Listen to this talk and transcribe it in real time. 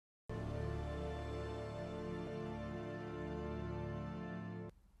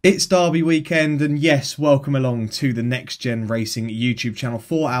It's Derby weekend, and yes, welcome along to the Next Gen Racing YouTube channel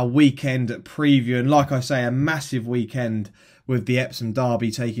for our weekend preview. And like I say, a massive weekend with the Epsom Derby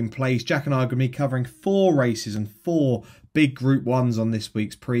taking place. Jack and I are going to be covering 4 races and 4 big Group 1s on this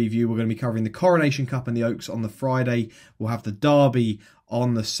week's preview. We're going to be covering the Coronation Cup and the Oaks on the Friday. We'll have the Derby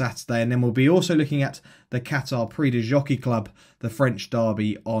on the Saturday, and then we'll be also looking at the Qatar Prix de Jockey Club, the French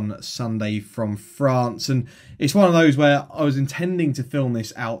Derby, on Sunday from France. And it's one of those where I was intending to film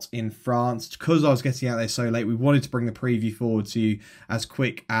this out in France because I was getting out there so late. We wanted to bring the preview forward to you as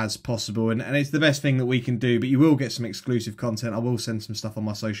quick as possible, and it's the best thing that we can do. But you will get some exclusive content. I will send some stuff on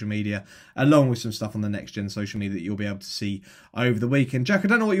my social media along with some stuff on the Next Gen social media that you'll be able to see over the weekend. Jack, I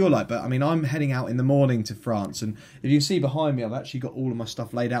don't know what you're like, but I mean, I'm heading out in the morning to France, and if you can see behind me, I've actually got all of my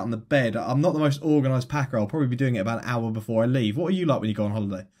stuff laid out on the bed. I'm not the most organised packer. I'll probably be doing it about an hour before I leave. What are you like when you go on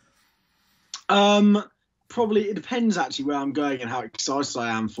holiday? Probably it depends actually where I'm going and how excited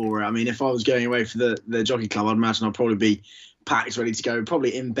I am for it. I mean, if I was going away for the Jockey Club, I'd imagine I'd probably be packed, ready to go,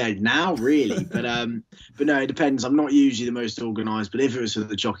 probably in bed now, really. But no, it depends. I'm not usually the most organised, but if it was for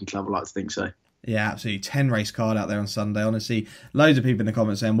the Jockey Club, I'd like to think so. Yeah, absolutely. 10 race card out there on Sunday. Honestly, loads of people in the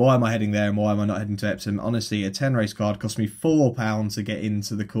comments saying, why am I heading there and why am I not heading to Epsom? Honestly, a 10 race card cost me £4 to get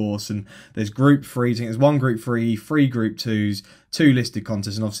into the course. And there's Group 3s. I think there's 1 Group 3, 3 Group 2s, 2 listed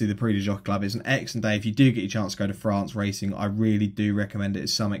contests, and obviously the Prix de Jockey Club. It's an excellent day. If you do get your chance to go to France racing, I really do recommend it.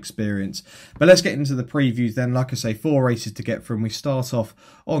 It's some experience. But let's get into the previews then. Like I say, 4 races to get from. We start off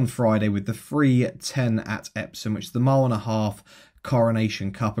on Friday with the 3:10 at Epsom, which is the mile-and-a-half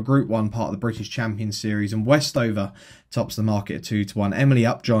Coronation Cup, a Group 1 part of the British Champions Series, and Westover tops the market at 2-1. Emily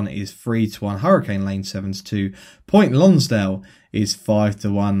Upjohn is 3-1. Hurricane Lane 7-2. Point Lonsdale is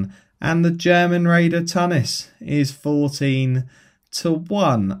 5-1. And the German Raider Tunis is 14-1.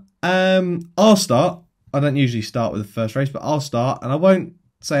 I'll start. I don't usually start with the first race, but I'll start, and I won't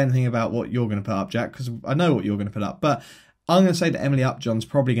say anything about what you're going to put up, Jack, because I know what you're going to put up. But I'm going to say that Emily Upjohn's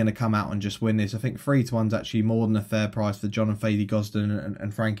probably going to come out and just win this. I think 3-1's actually more than a fair price for John and Faye Gosden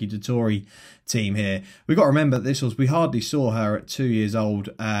and Frankie Dettori team here. We've got to remember that we hardly saw her at 2 years old.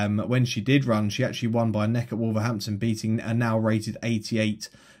 When she did run, she actually won by a neck at Wolverhampton, beating a now rated 88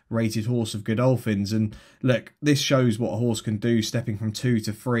 rated horse of Godolphins. And look, this shows what a horse can do, stepping from 2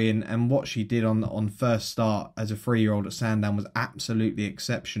 to 3, and what she did on first start as a 3-year-old at Sandown was absolutely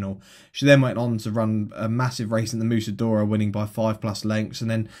exceptional. She then went on to run a massive race in the Musadora, winning by 5+ lengths, and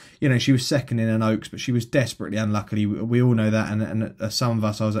then, you know, she was second in an Oaks, but she was desperately unlucky. We all know that, and some of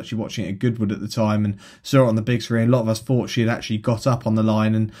us, I was actually watching it at Goodwood at the time and saw it on the big screen. A lot of us thought she had actually got up on the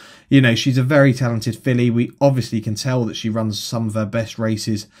line, and, you know, she's a very talented filly. We obviously can tell that she runs some of her best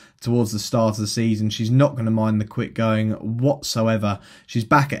races towards the start of the season. She's not going to mind the quick going whatsoever. She's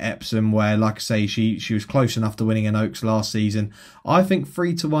back at Epsom, where, like I say, she was close enough to winning an Oaks last season. I think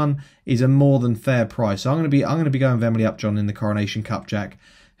 3-1 is a more than fair price. So I'm going to be going with Emily Upjohn in the Coronation Cup, Jack.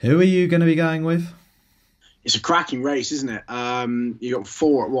 Who are you going to be going with? It's a cracking race, isn't it? You got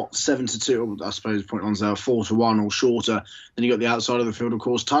 4 at 7-2, I suppose. Point Lonsdale 4-1 or shorter. Then you got the outside of the field, of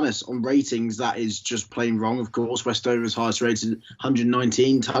course. Tunis on ratings, that is just plain wrong. Of course, Westover's highest rated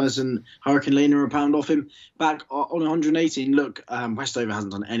 119. Tunis and Hurricane Lane are a pound off him. Back on 118. Look, Westover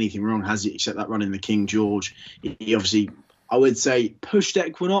hasn't done anything wrong, has he? Except that run in the King George. He obviously, I would say, pushed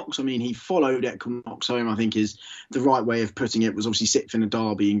Equinox. I mean, he followed Equinox home, I think is the right way of putting it. Was obviously 6th in the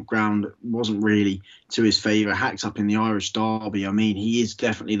Derby, and ground wasn't really to his favour. Hacked up in the Irish Derby. I mean, he is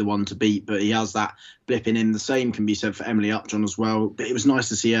definitely the one to beat, but he has that blipping in. The same can be said for Emily Upjohn as well. But it was nice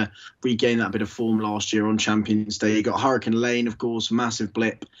to see her regain that bit of form last year on Champions Day. You got Hurricane Lane, of course, massive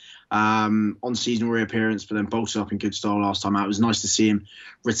blip on seasonal reappearance, but then bolted up in good style last time out. It was nice to see him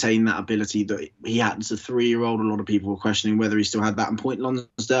retain that ability that he had as a 3-year-old. A lot of people were questioning whether he still had that. And Point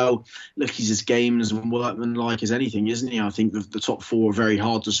Lonsdale, look, he's as game as workmanlike as anything, isn't he? I think the top 4 are very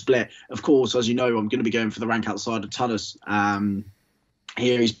hard to split. Of course, as you know, I'm going to be going for the rank outside of Tunis.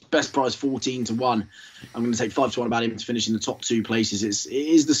 Here, he's best price 14-1. I'm going to take 5-1 about him to finish in the top 2 places. It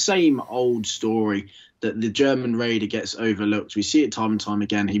is the same old story that the German Raider gets overlooked. We see it time and time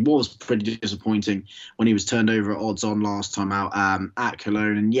again. He was pretty disappointing when he was turned over at odds on last time out at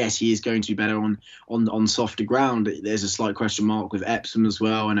Cologne. And yes, he is going to be better on softer ground. There's a slight question mark with Epsom as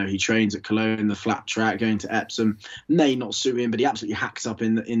well. I know he trains at Cologne, the flat track. Going to Epsom may not suit him, but he absolutely hacked up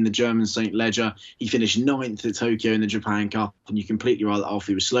in the German St. Leger. He finished 9th at Tokyo in the Japan Cup, and you completely write that off.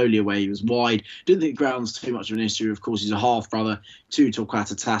 He was slowly away. He was wide. Didn't think ground's too much of an issue. Of course, he's a half brother to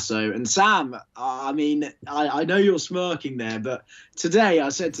Torquato Tasso. And Sam, I mean, I know you're smirking there, but today I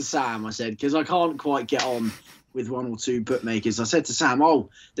said to Sam, because I can't quite get on with 1 or 2 bookmakers, I said to Sam,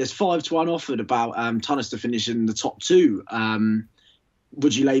 there's 5-1 offered about Tunis to finish in the top 2.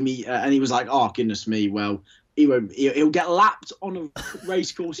 would you lay me? And he was like, oh, goodness me, well, he won't. He'll get lapped on a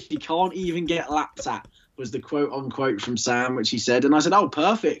race course he can't even get lapped at, was the quote unquote from Sam, which he said. And I said, oh,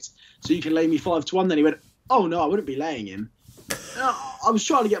 perfect. So you can lay me 5-1. Then he went, oh, no, I wouldn't be laying him. I was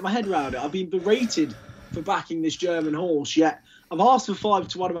trying to get my head around it. I've been berated for backing this German horse, yet I've asked for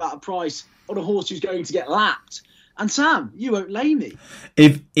 5-1 about a price on a horse who's going to get lapped. And Sam, you won't lay me.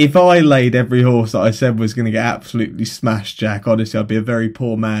 If I laid every horse that I said was going to get absolutely smashed, Jack, honestly, I'd be a very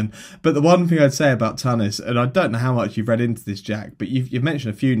poor man. But the one thing I'd say about Tunis, and I don't know how much you've read into this, Jack, but you've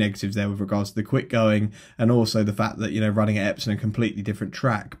mentioned a few negatives there with regards to the quick going and also the fact that, running at Epsom, a completely different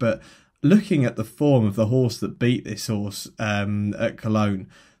track. But looking at the form of the horse that beat this horse at Cologne,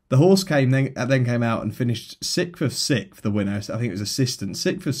 the horse then came out and finished 6th of 6th, the winner. I think it was assistant,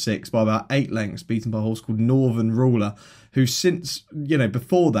 6th of 6th by about 8 lengths, beaten by a horse called Northern Ruler, who since,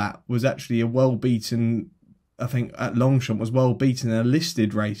 before that was actually a well-beaten, I think at Longchamp was well-beaten in a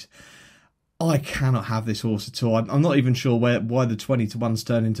listed race. I cannot have this horse at all. I'm not even sure why the 20-1's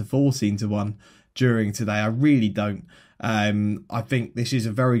turned into 14-1 during today. I really don't. I think this is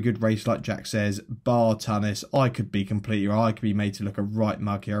a very good race, like Jack says, bar Tunis. I could be made to look a right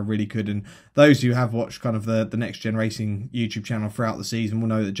mug here. I really could. And those who have watched kind of the Next Gen Racing YouTube channel throughout the season will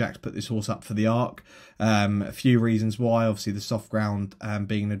know that Jack's put this horse up for the Arc. A few reasons why, obviously the soft ground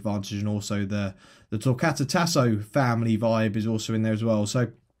being an advantage, and also the Torquato Tasso family vibe is also in there as well.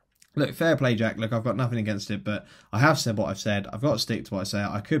 So look, fair play, Jack. Look, I've got nothing against it, but I have said what I've said. I've got to stick to what I say.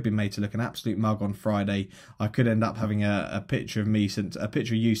 I could be made to look an absolute mug on Friday. I could end up having a picture of you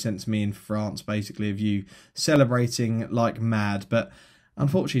sent to me in France, basically, of you celebrating like mad. But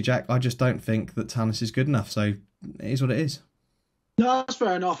unfortunately, Jack, I just don't think that Tunis is good enough. So it is what it is. No, that's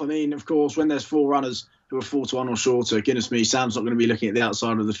fair enough. I mean, of course, when there's 4 runners who are 4-1 or shorter, goodness me, Sam's not going to be looking at the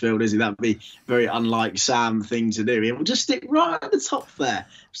outside of the field, is he? That would be very unlike Sam thing to do. He will just stick right at the top there.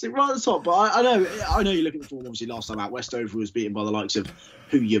 Stick right at the top. But I know you look at the form, obviously, last time out. Westover was beaten by the likes of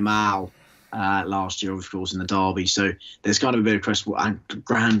Hu Yamal last year, of course, in the Derby. So there's kind of a bit of credible and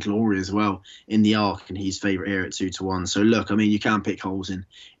Grand Glory as well in the Arc, and he's favourite here at 2-1. So look, I mean, you can pick holes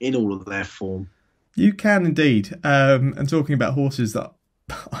in all of their form. You can indeed. And talking about horses that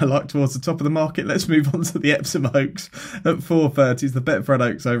I like towards the top of the market, let's move on to the Epsom Oaks at 4:30. It's the Betfred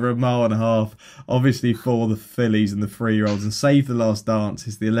Oaks over a mile and a half, obviously for the fillies and the 3-year-olds. And Save the Last Dance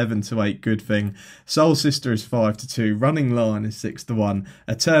is the 11-8 good thing. Soul Sister is 5-2. Running Lion is 6-1.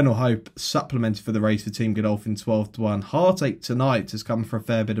 Eternal Hope supplemented for the race for Team Godolphin 12-1. Heartache Tonight has come for a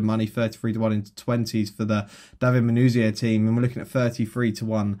fair bit of money, 33-1 into 20s for the David Manouzier team, and we're looking at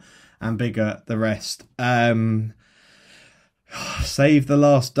 33-1 and bigger the rest. Save the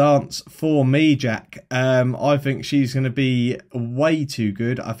Last Dance for me, Jack. I think she's going to be way too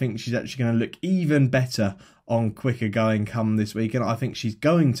good. I think she's actually going to look even better on quicker going come this weekend. I think she's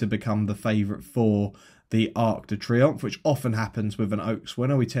going to become the favourite for the Arc de Triomphe, which often happens with an Oaks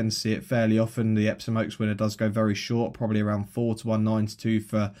winner. We tend to see it fairly often. The Epsom Oaks winner does go very short, probably around 4-1, 9-2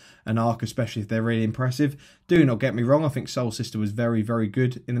 for an Arc, especially if they're really impressive. Do not get me wrong, I think Soul Sister was very, very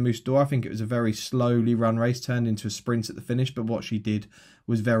good in the Mousse d'Or. I think it was a very slowly run race, turned into a sprint at the finish, but what she did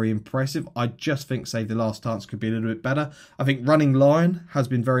was very impressive. I just think Save the Last Dance could be a little bit better. I think Running Lion has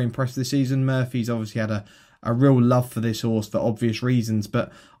been very impressive this season. Murphy's obviously had a real love for this horse for obvious reasons,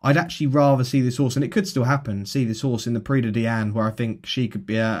 but I'd actually rather see this horse, and it could still happen, see this horse in the Prix de Diane, where I think she could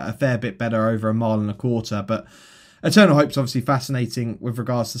be a fair bit better over a mile and a quarter. But Eternal Hope's obviously fascinating with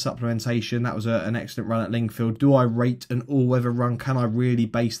regards to supplementation. That was an excellent run at Lingfield. Do I rate an all-weather run? Can I really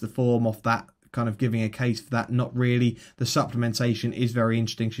base the form off that, kind of giving a case for that? Not really. The supplementation is very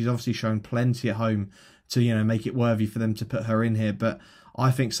interesting. She's obviously shown plenty at home to, make it worthy for them to put her in here, but I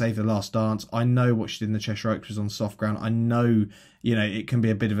think Save the Last Dance. I know what she did in the Cheshire Oaks was on soft ground. I know, it can be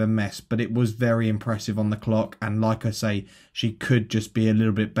a bit of a mess, but it was very impressive on the clock. And like I say, she could just be a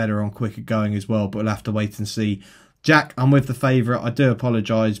little bit better on quicker going as well, but we'll have to wait and see. Jack, I'm with the favourite. I do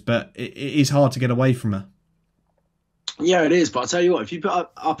apologise, but it is hard to get away from her. Yeah, it is. But I'll tell you what, if you put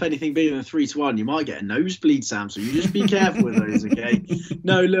up anything bigger than 3-1, you might get a nosebleed, Sam. So you just be careful with those, okay?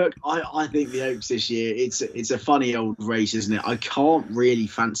 No, look, I think the Oaks this year, it's a funny old race, isn't it? I can't really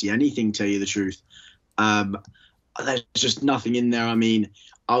fancy anything, tell you the truth. There's just nothing in there. I mean,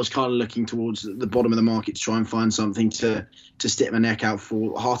 I was kind of looking towards the bottom of the market to try and find something to stick my neck out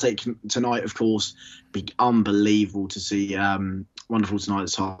for. Heartache Tonight, of course, be unbelievable to see wonderful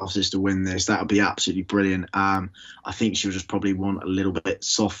tonight's half sister win this. That would be absolutely brilliant. I think she'll just probably want a little bit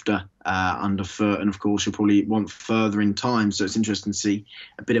softer underfoot, and of course she'll probably want further in time. So it's interesting to see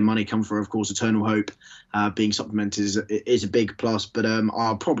a bit of money come for her. Of course, Eternal Hope being supplemented is a big plus, but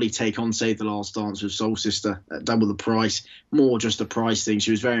I'll probably take on Save the Last Dance with Soul Sister at double the price. More just a price thing.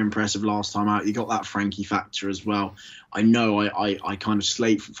 She was very impressive last time out. You got that Frankie factor as well. I know I kind of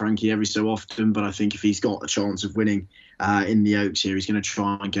slate Frankie every so often, but I think if he's got a chance of winning in the Oaks here, he's going to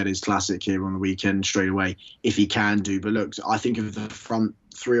try and get his classic here on the weekend straight away if he can do. But look, I think of the front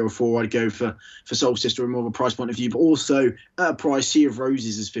 3 or 4, I'd go for Soul Sister in more of a price point of view. But also price, Sea of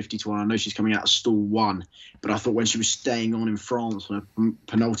Roses is 50 to 1. I know she's coming out of stall 1, but I thought when she was staying on in France on a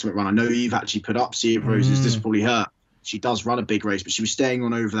penultimate run, I know you've actually put up Sea of Roses. This will probably hurt. She does run a big race, but she was staying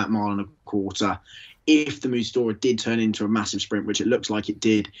on over that mile and a quarter. If the Moose-Dora did turn into a massive sprint, which it looks like it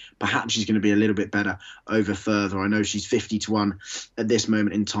did, perhaps she's going to be a little bit better over further. I know she's 50 to 1 at this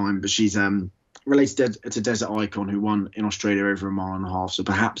moment in time, but she's related to Desert Icon, who won in Australia over a mile and a half. So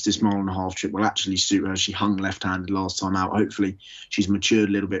perhaps this mile and a half trip will actually suit her. She hung left-handed last time out. Hopefully she's matured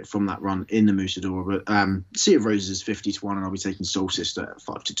a little bit from that run in the Moose-Dora. But Sea of Roses is 50 to 1, and I'll be taking Soul Sister at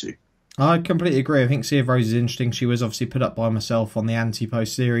 5 to 2. I completely agree. I think Sea of Roses is interesting. She was obviously put up by myself on the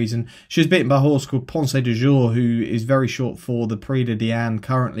Anti-Post series, and she was beaten by a horse called Ponce du Jour, who is very short for the Prix de Diane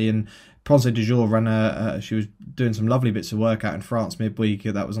currently. And Ponce du Jour ran she was doing some lovely bits of work out in France midweek.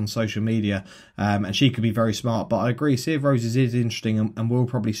 That was on social media, and she could be very smart. But I agree, Sea of Roses is interesting and will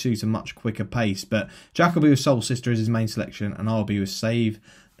probably suit a much quicker pace. But Jack will be with Soul Sister as his main selection, and I'll be with Save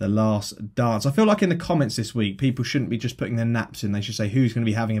the Last Dance. I feel like in the comments this week, people shouldn't be just putting their naps in. They should say who's going to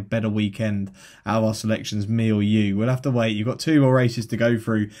be having a better weekend out of our selections, me or you. We'll have to wait. You've got 2 more races to go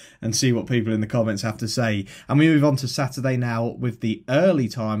through and see what people in the comments have to say. And we move on to Saturday now with the early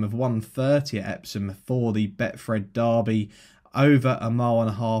time of 1:30 at Epsom for the Betfred Derby. Over a mile and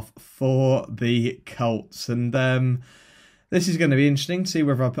a half for the Colts. And this is going to be interesting to see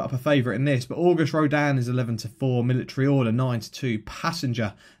whether I put up a favourite in this. But August Rodin is 11 to 4. Military Order 9 to 2.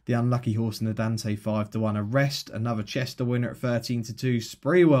 Passenger, the unlucky horse in the Dante 5 to 1. Arrest, another Chester winner at 13 to 2.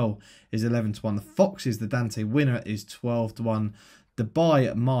 Spreewell is 11 to 1. The Foxes, the Dante winner, is 12 to 1.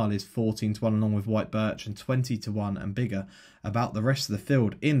 Dubai Mile is 14 to 1 along with White Birch, and 20 to 1 and bigger about the rest of the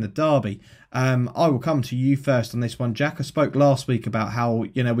field in the Derby. I will come to you first on this one, Jack. I spoke last week about how,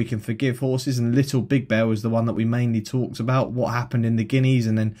 we can forgive horses, and Little Big Bear was the one that we mainly talked about, what happened in the Guineas,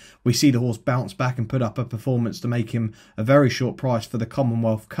 and then we see the horse bounce back and put up a performance to make him a very short price for the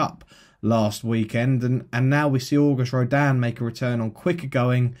Commonwealth Cup last weekend, and now we see August Rodin make a return on quicker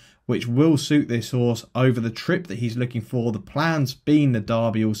going, which will suit this horse over the trip that he's looking for. The plan's been the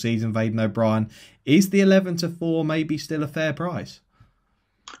Derby all season, Vaden O'Brien. Is the 11 to 4 maybe still a fair price?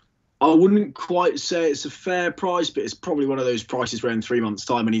 I wouldn't quite say it's a fair price, but it's probably one of those prices where in 3 months'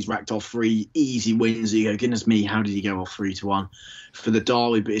 time, when he's racked off 3 easy wins, you go, goodness me, how did he go off 3 to 1 for the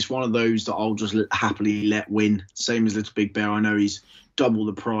Derby? But it's one of those that I'll just happily let win. Same as Little Big Bear. I know he's double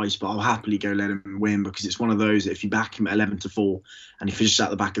the price, but I'll happily go let him win, because it's one of those that if you back him at 11 to 4 and he finishes at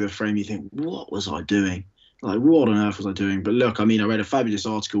the back of the frame, you think, what was I doing? Like, what on earth was I doing? But look, I mean, I read a fabulous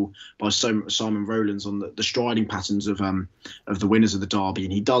article by Simon Rowlands on the striding patterns of the winners of the Derby,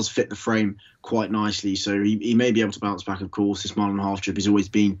 and he does fit the frame quite nicely. So he may be able to bounce back. Of course, this mile and a half trip, he's always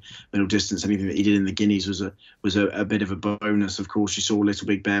been middle distance. Anything that he did in the Guineas was a bit of a bonus. Of course, you saw Little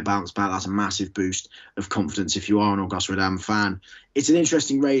Big Bear bounce back. That's a massive boost of confidence if you are an Auguste Rodin fan. It's an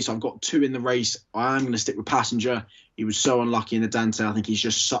interesting race. I've got 2 in the race. I am going to stick with Passenger. He was so unlucky in the Dante. I think he's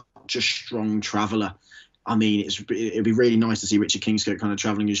just such a strong traveller. I mean, it'd be really nice to see Richard Kingscote kind of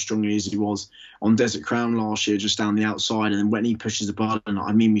travelling as strongly as he was on Desert Crown last year, just down the outside. And then when he pushes the button,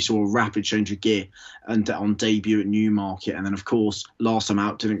 I mean, we saw a rapid change of gear and on debut at Newmarket. And then, of course, last time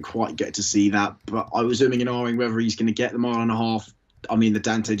out, didn't quite get to see that. But I was umming and ahhing whether he's going to get the mile and a half. I mean, the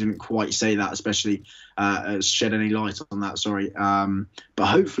Dante didn't quite say that, especially shed any light on that, sorry. But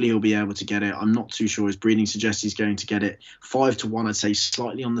hopefully he'll be able to get it. I'm not too sure. His breeding suggests he's going to get it. 5 to 1, I'd say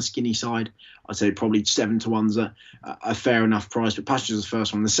slightly on the skinny side. I'd say probably 7 to 1's a fair enough price. But Pasture's the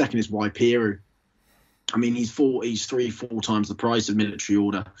first one. The second is Waipiru. I mean, he's 3-4 times the price of Military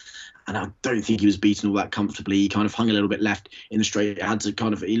Order. And I don't think he was beaten all that comfortably. He kind of hung a little bit left in the straight.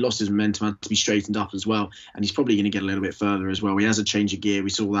 He lost his momentum, had to be straightened up as well. And he's probably going to get a little bit further as well. He has a change of gear. We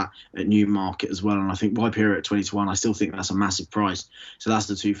saw that at Newmarket as well. And I think Waipiru at 20 to 1, I still think that's a massive price. So that's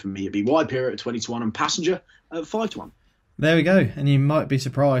the 2 for me. It'd be Waipiru at 20 to 1 and Passenger at 5 to 1. There we go. And you might be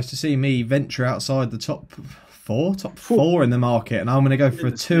surprised to see me venture outside the top top four in the market, and I'm going to go for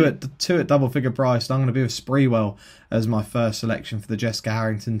a two at double figure price. And I'm going to be with Sprewell as my first selection for the Jessica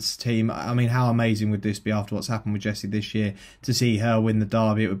Harrington's team. I mean, how amazing would this be after what's happened with Jessie this year to see her win the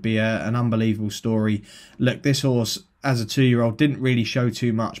Derby? It would be an unbelievable story. Look, this horse, as a 2-year-old, didn't really show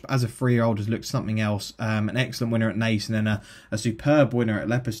too much, but as a 3-year-old has looked something else. An excellent winner at Naas and then a superb winner at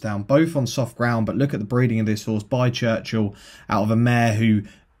Leopardstown, both on soft ground. But look at the breeding of this horse by Churchill out of a mare who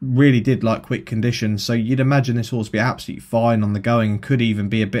really did like quick conditions, so you'd imagine this horse be absolutely fine on the going and could even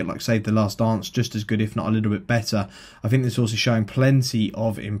be a bit like Save the Last Dance, just as good if not a little bit better. I think this horse is showing plenty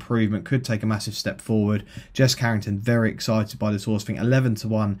of improvement, could take a massive step forward. Jess Carrington, very excited by this horse. I think 11 to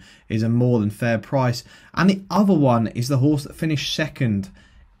 1 is a more than fair price. And the other one is the horse that finished second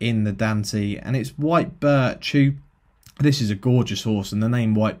in the Dante, and it's White Birch, who, this is a gorgeous horse, and the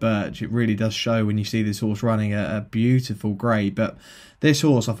name White Birch, it really does show when you see this horse running a beautiful grey. But this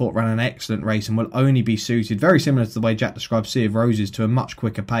horse, I thought, ran an excellent race and will only be suited, very similar to the way Jack described Sea of Roses, to a much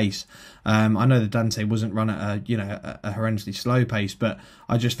quicker pace. I know the Dante wasn't run at a horrendously slow pace, but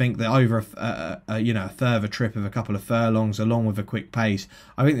I just think that over a further trip of a couple of furlongs along with a quick pace,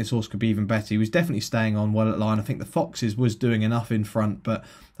 I think this horse could be even better. He was definitely staying on well at line. I think the Foxes was doing enough in front, but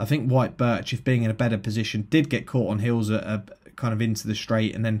I think White Birch, if being in a better position, did get caught on heels kind of into the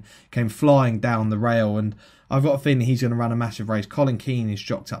straight and then came flying down the rail. And I've got a feeling he's going to run a massive race. Colin Keane is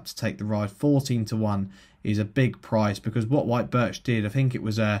jocked up to take the ride. 14 to 1 is a big price, because what White Birch did, I think it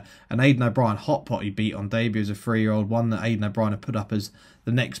was an Aidan O'Brien hot pot he beat on debut as a 3-year-old, one that Aidan O'Brien had put up as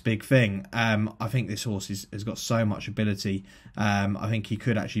the next big thing. I think this horse has got so much ability. I think he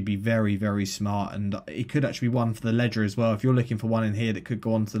could actually be very, very smart, and he could actually be one for the Ledger as well. If you're looking for one in here that could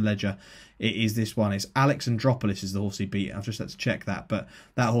go on to the Ledger, it is this one. It's Alexandropolis is the horse he beat. I've just had to check that, but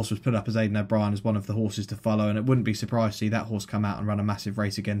that horse was put up as Aidan O'Brien as one of the horses to follow, and it wouldn't be surprised to see that horse come out and run a massive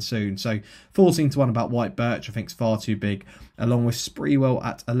race again soon. So 14 to 1 about White Birch, I think is far too big, along with Sprewell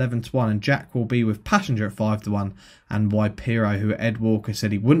at 11 to 1, and Jack will be with Passenger at 5 to 1, and Waipiro, who Ed Walker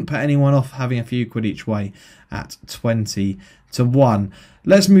said he wouldn't put anyone off having a few quid each way, at 20 to 1.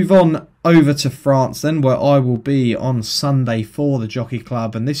 Let's move on over to France then, where I will be on Sunday for the Jockey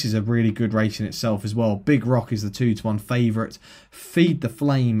Club, and this is a really good race in itself as well. Big Rock is the 2 to 1 favourite. Feed the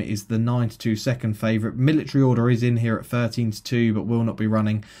Flame is the 9 to 2 second favourite. Military Order is in here at 13 to 2, but will not be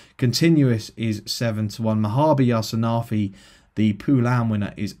running. Continuous is 7 to 1. Mojave Yasanafi, the Poulain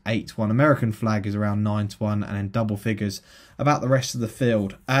winner, is 8 to 1. American Flag is around 9 to 1, and then double figures about the rest of the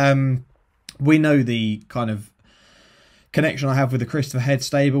field. We know the kind of connection I have with the Christopher Head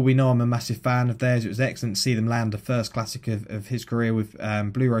stable. We know I'm a massive fan of theirs. It was excellent to see them land the first classic of his career with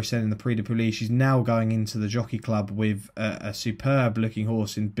Blue Rosette in the Prix de Pouilly. She's now going into the Jockey Club with a superb looking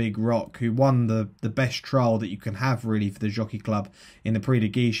horse in Big Rock, who won the best trial that you can have really for the Jockey Club in the Prix de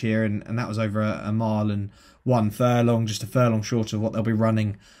Guiche here, and that was over a mile and 1 furlong, just a furlong short of what they'll be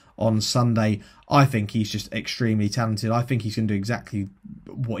running on Sunday. I think he's just extremely talented. I think he's going to do exactly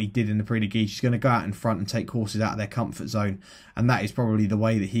what he did in the Prix de Guiche. He's going to go out in front and take horses out of their comfort zone, and that is probably the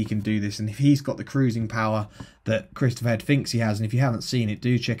way that he can do this. And if he's got the cruising power that Christopher Head thinks he has, and if you haven't seen it,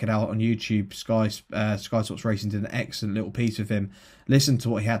 do check it out on YouTube. Sky Sports Racing did an excellent little piece with him. Listen to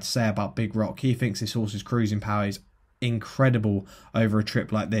what he had to say about Big Rock. He thinks this horse's cruising power is incredible over a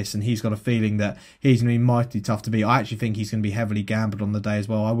trip like this, and he's got a feeling that he's going to be mighty tough to beat. I actually think he's going to be heavily gambled on the day as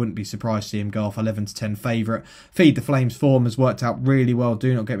well. I wouldn't be surprised to see him go off 11 to 10 favourite. Feed the Flames form has worked out really well,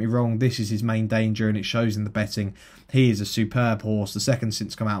 do not get me wrong. This is his main danger, and it shows in the betting. He is a superb horse. The second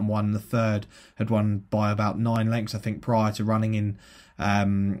since come out and won, the third had won by about 9 lengths, I think, prior to running in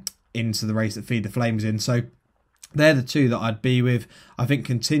into the race that Feed the Flames in. So they're the two that I'd be with. I think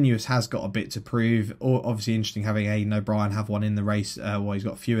Continuous has got a bit to prove. Obviously interesting having Aidan O'Brien have one in the race. Well, he's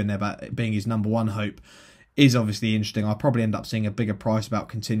got a few in there, but being his number one hope is obviously interesting. I'll probably end up seeing a bigger price about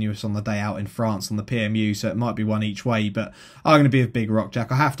Continuous on the day out in France on the PMU, so it might be one each way, but I'm going to be with Big Rock, Jack.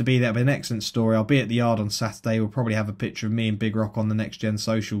 I have to be there. It'll be an excellent story. I'll be at the yard on Saturday. We'll probably have a picture of me and Big Rock on the Next Gen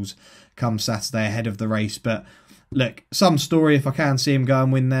socials come Saturday ahead of the race. But look, some story if I can see him go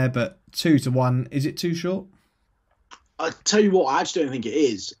and win there, but 2 to 1, is it too short? I tell you what, I actually don't think it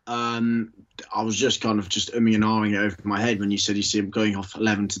is. I was just kind of just umming and ahhing it over my head when you said you see him going off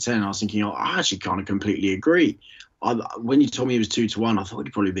 11 to 10. I was thinking, oh, I actually kind of completely agree. When you told me he was 2 to 1, I thought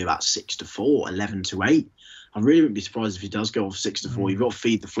he'd probably be about 6 to 4, 11 to 8. I really wouldn't be surprised if he does go off 6 to 4. You've got to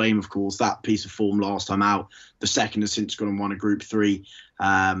Feed the Flame, of course, that piece of form last time out. The second has since gone and won a Group 3,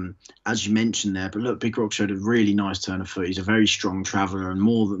 as you mentioned there. But look, Big Rock showed a really nice turn of foot. He's a very strong traveller, and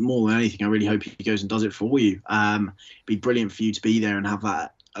more than anything, I really hope he goes and does it for you. It'd be brilliant for you to be there and have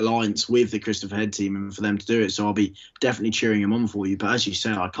that alliance with the Christopher Head team and for them to do it. So I'll be definitely cheering him on for you. But as you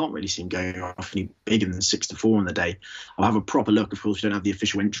said, I can't really see him going off any bigger than 6-4 on the day. I'll have a proper look. Of course, we don't have the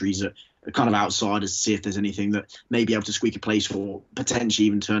official entries at kind of outsiders to see if there's anything that may be able to squeak a place or potentially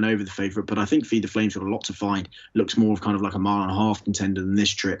even turn over the favourite. But I think Feed the Flames got a lot to find. Looks more of kind of like a mile and a half contender than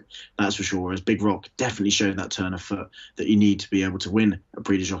this trip, that's for sure. Whereas Big Rock definitely showed that turn of foot that you need to be able to win a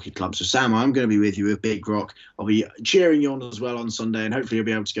Breeders' Jockey Club. So Sam, I'm going to be with you with Big Rock. I'll be cheering you on as well on Sunday, and hopefully you'll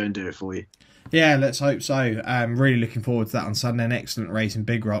be able to go and do it for you. Yeah, let's hope so. Really looking forward to that on Sunday. An excellent race, and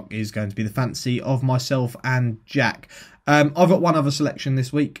Big Rock is going to be the fancy of myself and Jack. I've got one other selection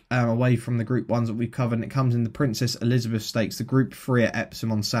this week, away from the Group 1s that we've covered, and it comes in the Princess Elizabeth Stakes, the Group 3 at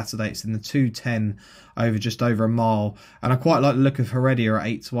Epsom on Saturday. It's in the 2:10 over just over a mile, and I quite like the look of Heredia at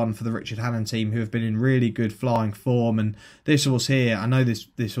 8-1 for the Richard Hannon team, who have been in really good flying form. And this horse here, I know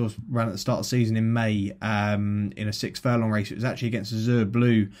this horse ran at the start of the season in May in a 6 furlong race. It was actually against Azure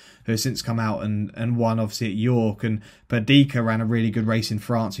Blue, who has since come out and won obviously at York, and Perdika ran a really good race in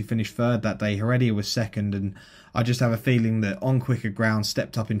France. He finished third that day. Heredia was second, and I just have a feeling that on quicker ground,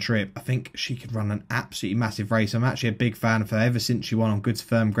 stepped up in trip, I think she could run an absolutely massive race. I'm actually a big fan of her ever since she won on good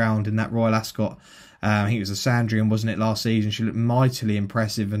firm ground in that Royal Ascot. I think it was a Sandrian, wasn't it, last season? She looked mightily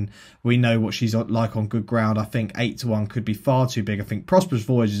impressive, and we know what she's like on good ground. I think 8-1 could be far too big. I think Prosperous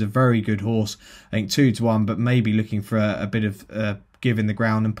Voyage is a very good horse. I think 2-1, but maybe looking for a bit of give in the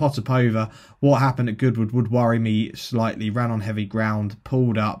ground. And Potapova, what happened at Goodwood would worry me slightly. Ran on heavy ground,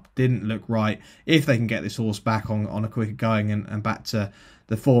 pulled up, didn't look right. If they can get this horse back on a quicker going and back to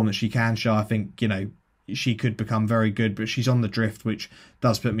the form that she can show, I think, you know, she could become very good, but she's on the drift, which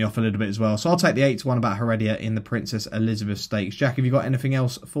does put me off a little bit as well. So I'll take the 8-1 about Heredia in the Princess Elizabeth Stakes. Jack, have you got anything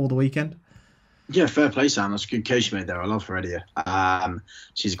else for the weekend? Yeah, fair play, Sam. That's a good case you made there. I love Heredia.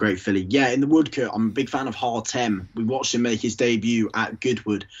 She's a great filly. Yeah, in the Woodcote, I'm a big fan of Hartem. We watched him make his debut at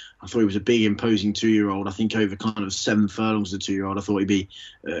Goodwood. I thought he was a big, imposing 2-year-old. I think over kind of 7 furlongs as a 2-year-old, I thought he'd be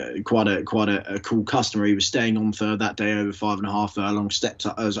quite a cool customer. He was staying on third that day over 5.5 furlongs, stepped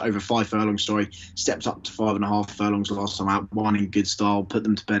up over 5 furlongs. Stepped up to 5.5 furlongs last time out, won in good style, put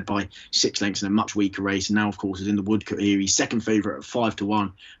them to bed by 6 lengths in a much weaker race. And now, of course, is in the Woodcote here. He's second favourite at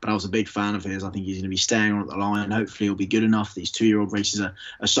 5-1, but I was a big fan of his. I think he's going to be staying on at the line. Hopefully, he'll be good enough. These 2-year-old races are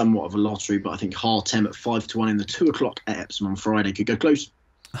somewhat of a lottery, but I think Hartem at 5-1 in the 2 o'clock at Epsom on Friday could go close.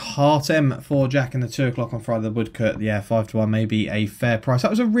 Hartem for Jack in the 2 o'clock on Friday, the Woodcote. Yeah, 5-1 may be a fair price.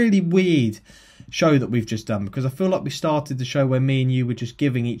 That was a really weird show that we've just done, because I feel like we started the show where me and you were just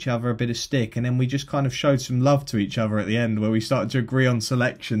giving each other a bit of stick, and then we just kind of showed some love to each other at the end, where we started to agree on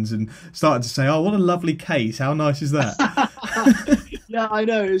selections and started to say, oh, what a lovely case, how nice is that? Yeah, I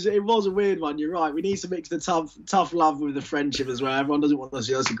know, it was a weird one. You're right, we need to mix the tough love with the friendship as well. Everyone doesn't want to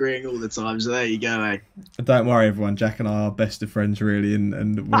see us agreeing all the time, so there you go, eh? Don't worry, everyone, Jack and I are best of friends, really,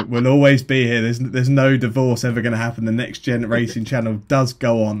 and we'll always be here. There's no divorce ever going to happen. The Next Gen Racing channel does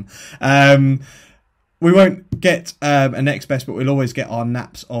go on. We won't get a next best, but we'll always get our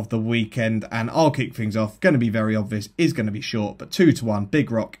naps of the weekend, and I'll kick things off. Going to be very obvious, is going to be short, but 2-1,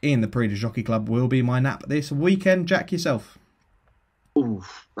 Big Rock in the Breeders' Jockey Club will be my nap this weekend. Jack, yourself? Oh,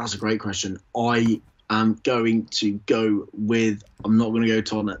 that's a great question. I am going to go with, I'm not going to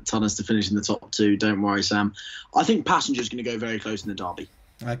go Tunners to finish in the top 2. Don't worry, Sam. I think Passenger's going to go very close in the Derby.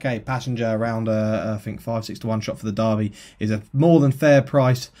 Okay, Passenger around, I think 5-6-1 shot for the Derby is a more than fair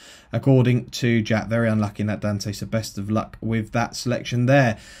price, according to Jack. Very unlucky in that, Dante, so best of luck with that selection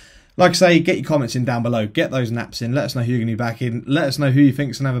there. Like I say, get your comments in down below. Get those naps in. Let us know who you're going to be back in. Let us know who you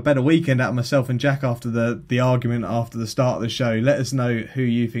think's going to have a better weekend out of myself and Jack after the argument after the start of the show. Let us know who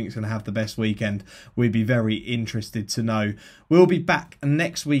you think's going to have the best weekend. We'd be very interested to know. We'll be back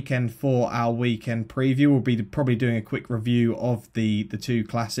next weekend for our weekend preview. We'll be probably doing a quick review of the 2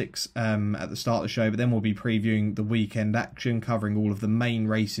 classics at the start of the show, but then we'll be previewing the weekend action, covering all of the main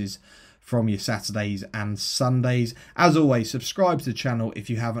races from your Saturdays and Sundays. As always, subscribe to the channel if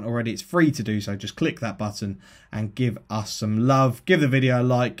you haven't already. It's free to do so. Just click that button and give us some love. Give the video a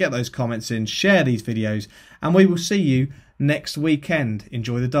like, get those comments in, share these videos, and we will see you next weekend.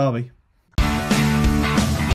 Enjoy the Derby.